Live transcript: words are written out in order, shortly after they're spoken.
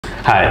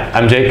Hi,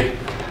 I'm Jake.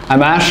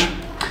 I'm Ash.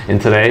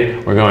 And today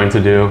we're going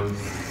to do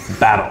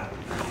battle.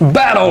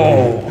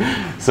 Battle!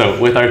 So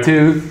with our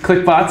two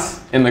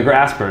ClicBots in the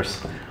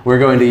graspers, we're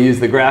going to use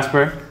the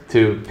grasper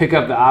to pick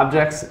up the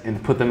objects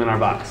and put them in our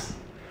box.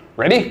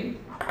 Ready?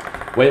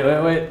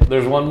 Wait,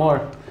 there's one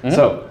more.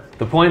 So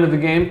the point of the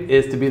game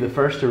is to be the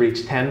first to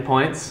reach 10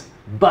 points,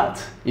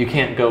 but you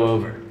can't go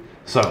over.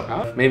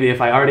 So maybe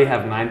if I already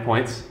have 9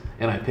 points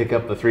and I pick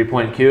up the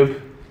 3-point cube,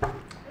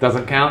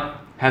 doesn't count,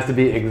 has to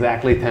be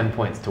exactly 10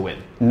 points to win.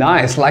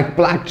 Nice, like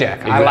blackjack.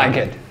 Exactly. I like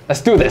it.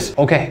 Let's do this.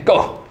 Okay,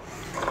 go.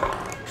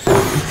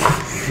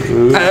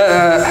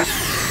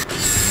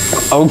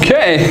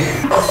 Okay.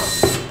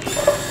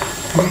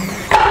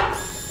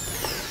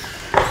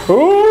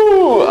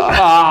 Ooh!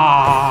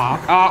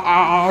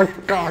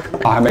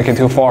 I make it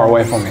too far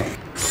away from me.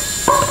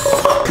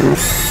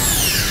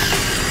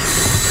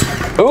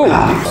 Ooh!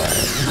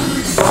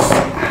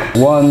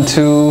 1,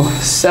 2,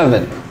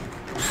 7.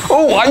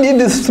 Oh, I need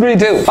this 3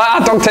 too.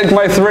 Don't take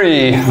my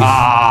 3. Did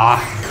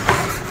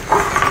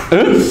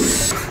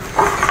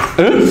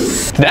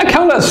that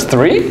count as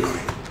 3?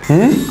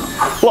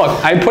 Look,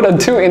 I put a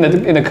 2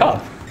 in the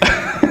cup.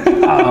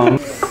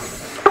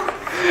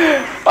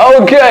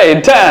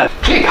 Okay, 10.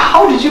 Jake,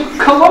 how did you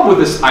come up with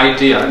this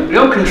idea?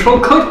 Control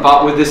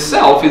ClicBot with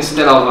itself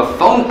instead of a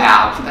phone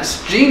app.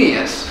 That's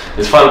genius.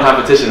 It's fun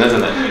competition,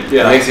 isn't it?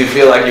 Yeah. It makes you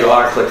feel like you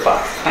are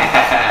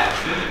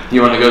ClicBot.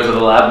 You want to go to the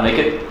lab and make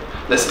it?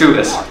 Let's do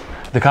this.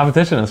 The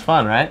competition is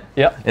fun, right?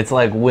 Yep. It's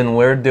like when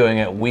we're doing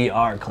it, we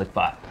are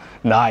ClicBot.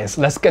 Nice,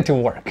 let's get to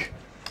work.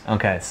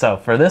 Okay, so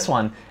for this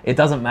one, it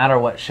doesn't matter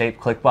what shape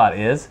ClicBot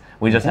is,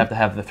 we just have to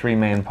have the 3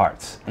 main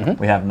parts.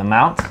 We have the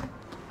mount,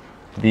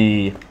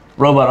 the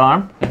robot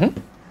arm,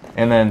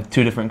 and then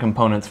 2 different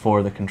components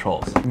for the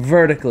controls.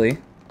 Vertically.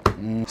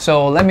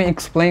 So let me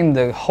explain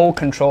the whole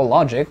control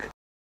logic.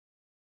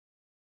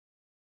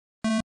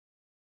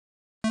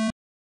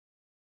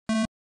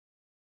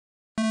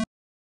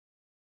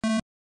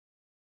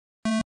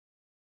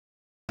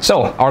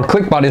 So our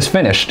ClicBot is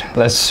finished.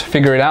 Let's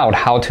figure it out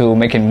how to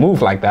make it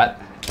move like that.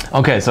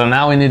 Okay, so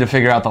now we need to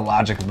figure out the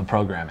logic of the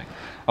programming.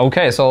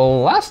 Okay, so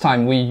last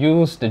time we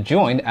used the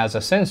joint as a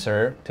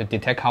sensor to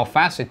detect how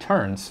fast it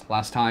turns.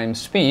 Last time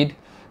speed.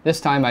 This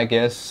time I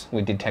guess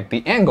we detect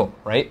the angle,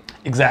 right?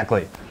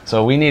 Exactly.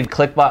 So we need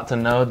ClicBot to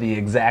know the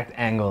exact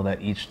angle that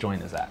each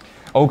joint is at.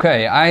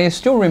 Okay, I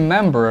still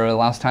remember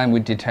last time we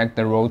detect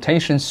the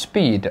rotation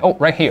speed. Oh,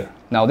 right here.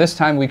 Now this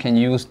time we can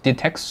use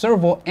detect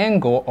servo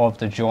angle of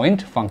the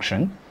joint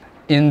function.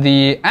 In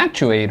the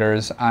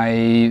actuators,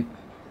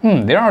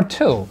 there are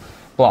 2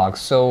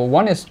 blocks. So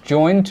one is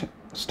joint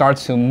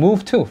starts to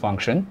move to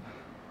function.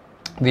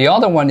 The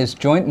other one is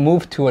joint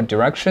move to a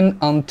direction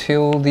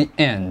until the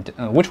end.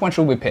 Which one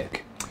should we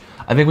pick?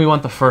 I think we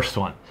want the first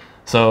one.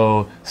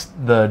 So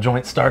the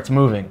joint starts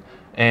moving.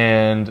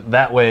 And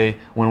that way,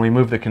 when we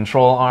move the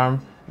control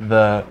arm,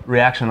 the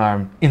reaction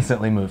arm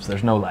instantly moves.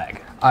 There's no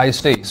lag. I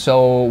see.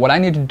 So what I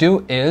need to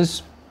do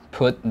is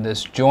put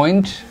this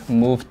joint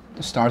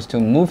starts to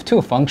move to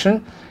a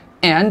function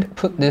and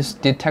put this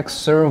detect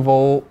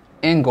servo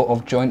angle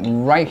of joint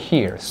right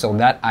here so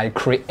that I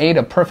create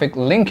a perfect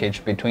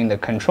linkage between the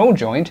control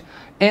joint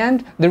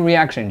and the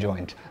reaction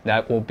joint.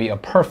 That will be a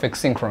perfect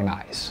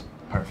synchronize.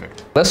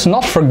 Perfect. Let's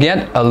not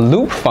forget a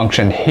loop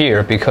function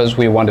here because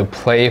we want to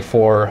play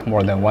for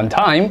more than one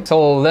time.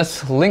 So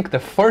let's link the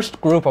first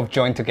group of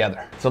joint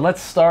together. So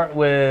let's start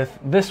with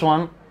this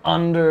one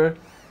under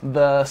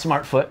the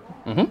smart foot,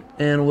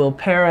 and we'll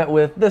pair it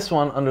with this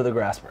one under the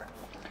grasper.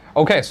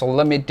 Okay, so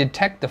let me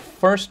detect the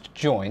first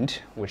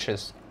joint, which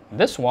is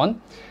this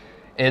one.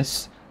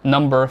 It's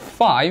number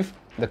 5.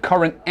 The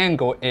current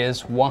angle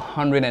is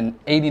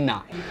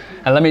 189.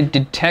 And let me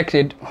detect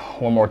it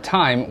one more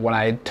time. When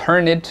I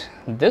turn it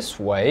this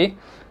way,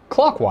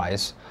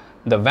 clockwise,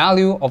 the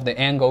value of the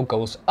angle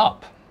goes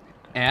up.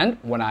 And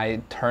when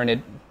I turn it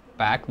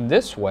back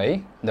this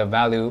way, the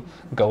value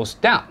goes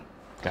down.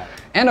 Got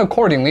it. And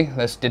accordingly,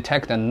 let's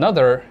detect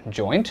another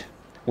joint,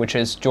 which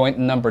is joint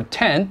number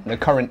 10. The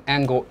current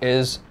angle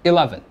is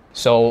 11.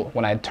 So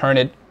when I turn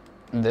it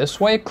this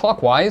way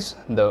clockwise,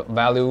 the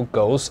value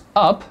goes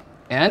up.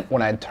 And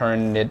when I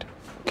turn it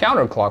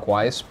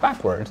counterclockwise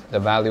backward, the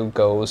value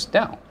goes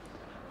down.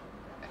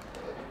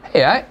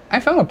 Hey, I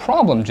found a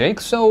problem,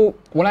 Jake. So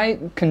when I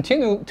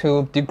continue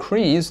to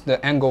decrease the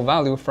angle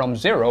value from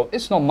 0,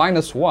 it's not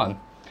 -1.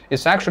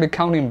 It's actually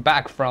counting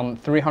back from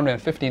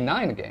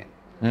 359 again.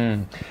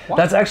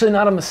 That's actually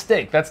not a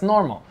mistake. That's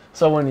normal.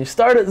 So when you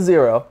start at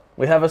 0,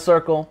 we have a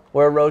circle,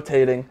 we're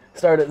rotating,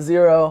 start at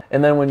 0,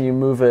 and then when you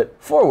move it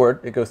forward,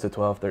 it goes to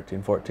 12,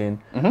 13, 14.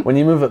 When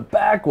you move it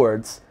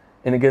backwards,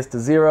 and it gets to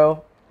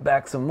 0,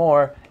 back some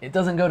more, it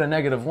doesn't go to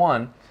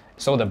 -1.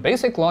 So the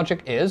basic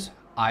logic is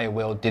I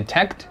will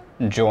detect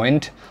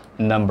joint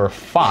number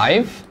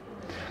 5,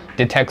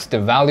 detects the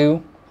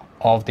value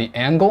of the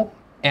angle,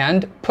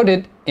 and put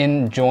it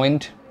in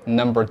joint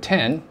number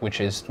 10,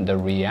 which is the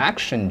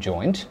reaction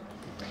joint.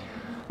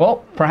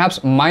 Well,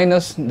 perhaps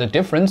minus the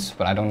difference,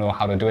 but I don't know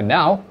how to do it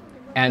now.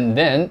 And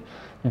then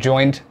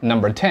joint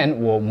number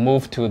 10 will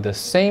move to the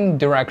same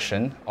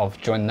direction of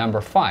joint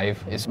number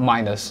 5 is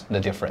minus the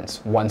difference,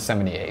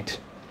 178.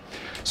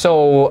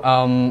 So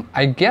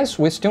I guess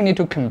we still need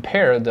to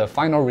compare the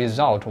final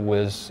result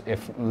with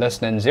if less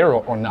than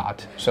 0 or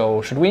not.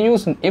 So should we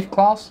use an if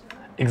clause?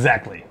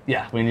 Exactly.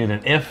 Yeah, we need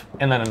an if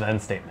and then an then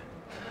statement.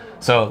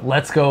 So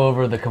let's go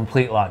over the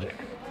complete logic.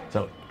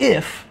 So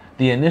if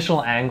the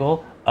initial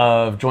angle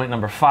of joint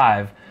number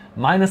 5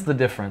 minus the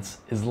difference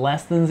is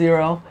less than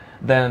 0,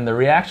 then the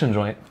reaction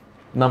joint,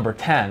 number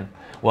 10,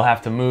 will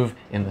have to move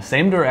in the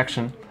same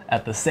direction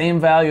at the same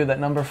value that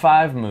number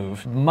 5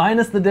 moved,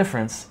 minus the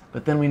difference,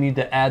 but then we need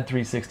to add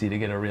 360 to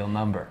get a real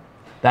number.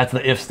 That's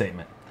the if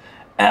statement.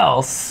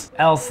 Else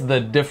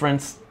the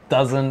difference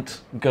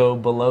doesn't go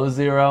below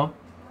 0,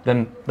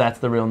 then that's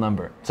the real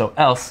number. So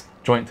else,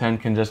 joint 10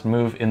 can just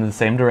move in the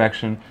same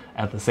direction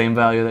at the same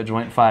value that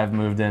joint 5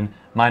 moved in,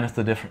 minus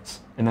the difference,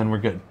 and then we're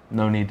good.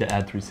 No need to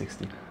add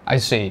 360. I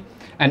see.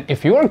 And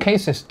if your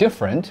case is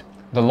different,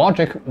 the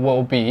logic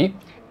will be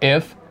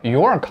if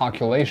your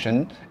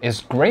calculation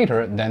is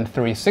greater than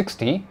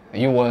 360,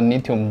 you will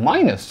need to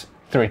minus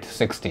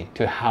 360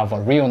 to have a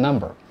real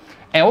number.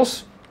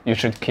 Else, you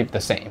should keep the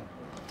same.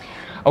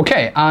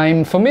 Okay,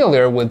 I'm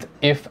familiar with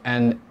if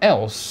and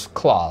else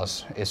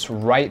clause. It's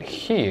right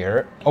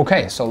here.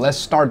 Okay, so let's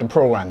start the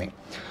programming.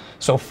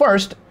 So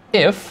first,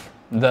 if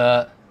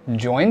the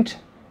joint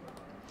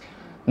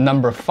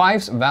number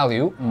 5's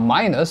value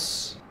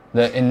minus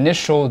the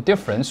initial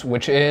difference,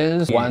 which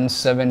is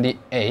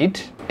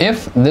 178.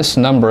 If this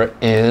number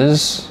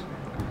is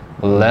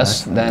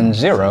less than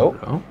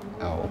 0,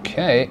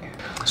 okay,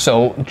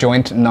 so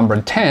joint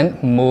number 10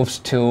 moves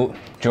to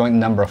joint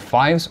number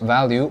 5's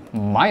value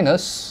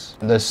minus,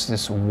 this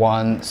is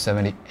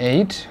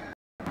 178,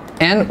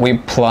 and we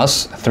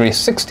plus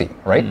 360,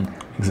 right?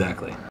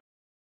 Exactly.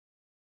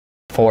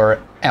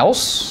 For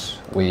else,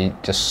 we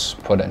just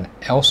put an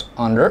else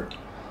under.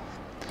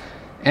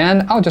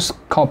 And I'll just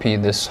copy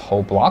this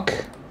whole block.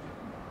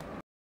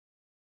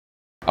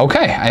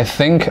 Okay, I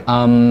think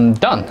I'm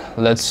done.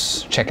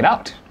 Let's check it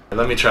out.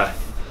 Let me try.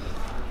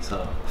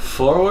 So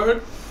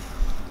forward,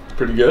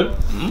 pretty good.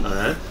 All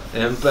right,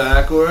 and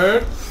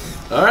backward.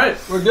 All right,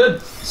 we're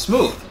good.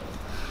 Smooth.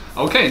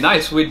 Okay,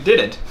 nice, we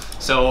did it.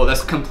 So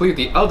let's complete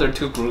the other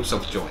two groups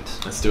of joints.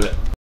 Let's do it.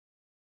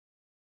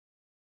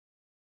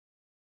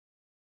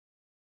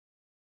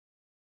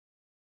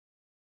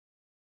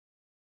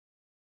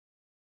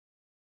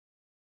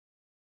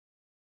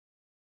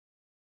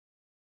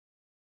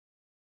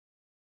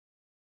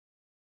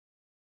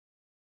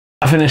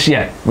 Not finished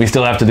yet. We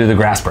still have to do the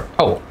grasper.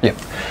 Oh, yeah.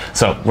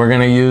 So we're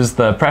going to use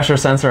the pressure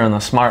sensor and the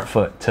smart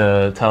foot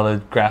to tell the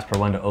grasper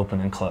when to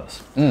open and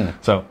close.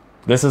 So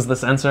this is the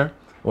sensor.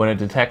 When it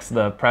detects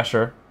the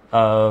pressure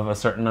of a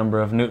certain number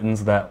of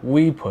newtons that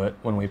we put,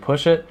 when we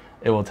push it,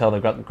 it will tell the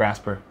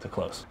grasper to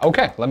close.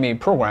 Okay, let me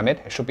program it.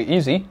 It should be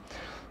easy.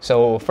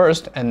 So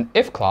first, an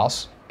if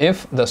clause.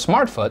 If the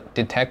smart foot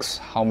detects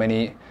how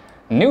many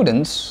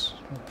newtons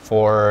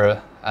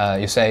for,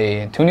 you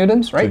say 2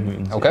 newtons, right? 2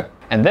 newtons, okay. Yeah.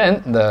 And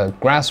then the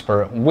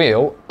grasper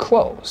will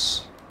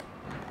close.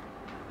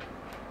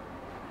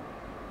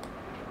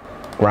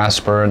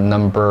 Grasper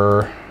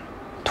number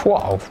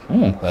 12.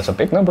 That's a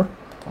big number.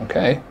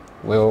 Okay,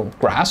 we'll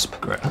grasp.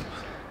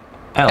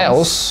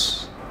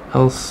 Else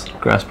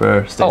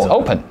grasper stays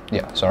open.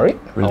 Yeah, sorry.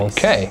 Release.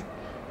 Okay.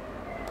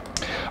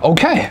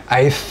 Okay,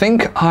 I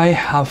think I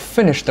have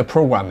finished the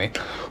programming.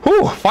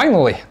 Whew,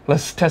 finally,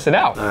 let's test it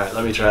out. All right,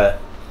 let me try it.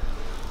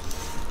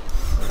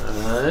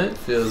 All right,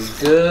 feels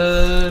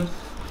good.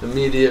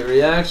 Immediate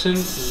reaction. I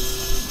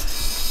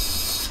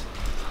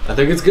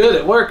think it's good,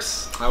 it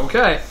works.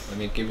 Okay, let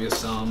me give you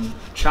some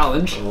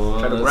challenge.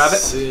 Try to grab it.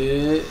 Let's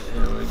see,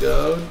 here we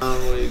go,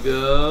 down we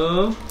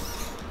go.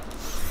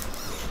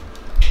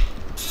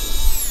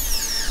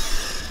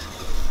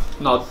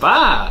 Not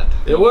bad.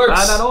 It works. Not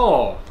bad at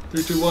all.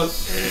 3, 2, 1.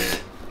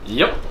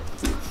 Yep.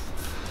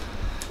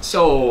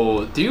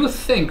 So, do you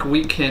think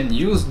we can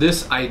use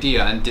this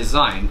idea and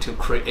design to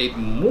create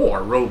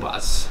more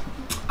robots?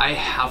 I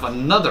have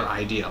another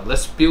idea.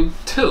 Let's build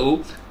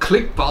 2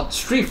 ClicBot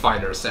Street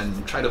Fighters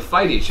and try to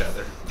fight each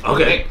other.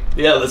 Okay.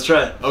 Yeah, let's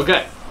try it.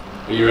 Okay.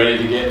 Are you ready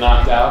to get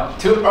knocked out?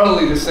 Too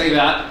early to say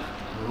that.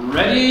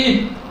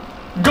 Ready?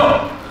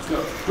 Go! Let's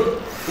go.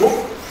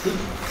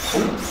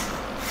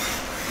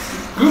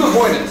 Good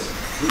avoidance.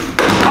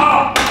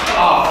 Ah!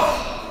 Oh.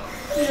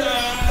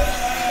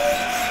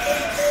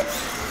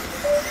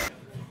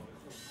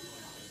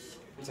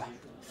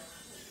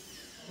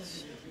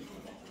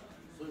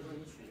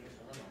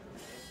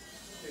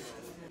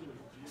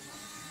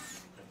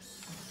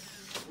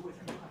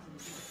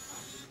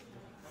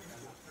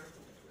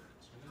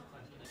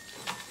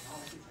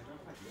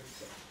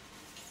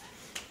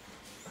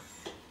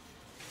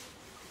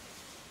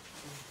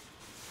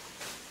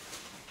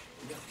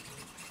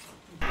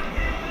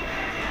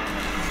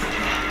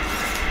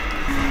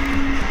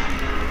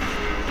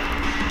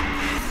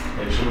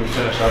 Should we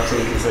finish up so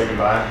we can say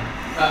goodbye?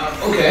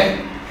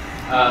 Okay.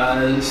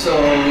 So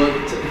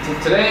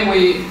today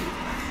we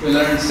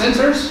learned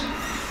sensors,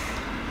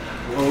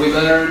 we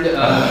learned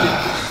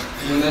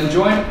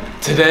joint.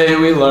 Today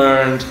we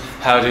learned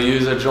how to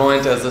use a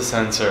joint as a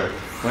sensor.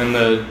 When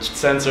the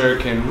sensor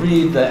can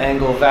read the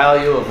angle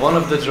value of one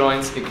of the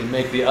joints, it can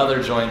make the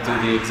other joint do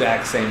the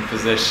exact same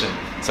position.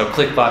 So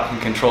ClicBot can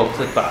control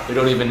ClicBot. We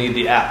don't even need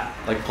the app,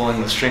 like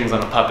pulling the strings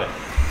on a puppet.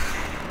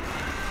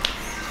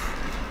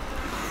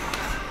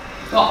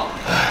 Oh.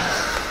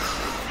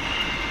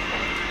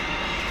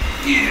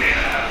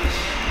 Yeah.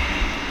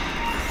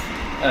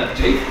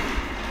 Jake?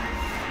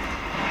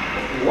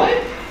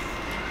 What?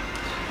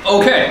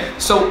 Okay,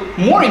 so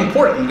more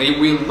importantly,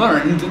 we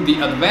learned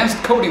the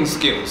advanced coding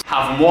skills.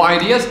 Have more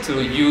ideas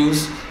to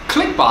use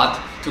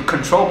ClicBot to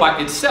control by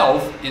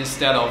itself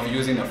instead of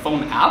using a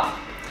phone app?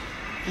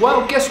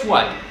 Well, guess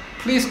what?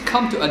 Please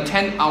come to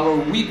attend our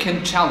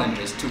weekend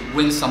challenges to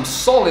win some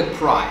solid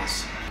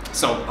prize.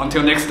 So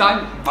until next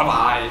time,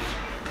 bye-bye.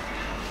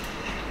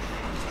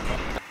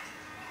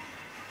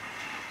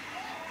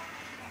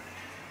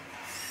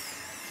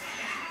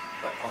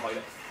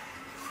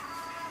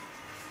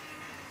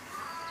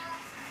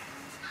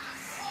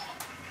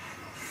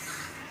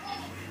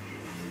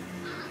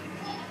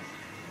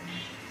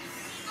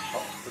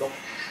 Stop.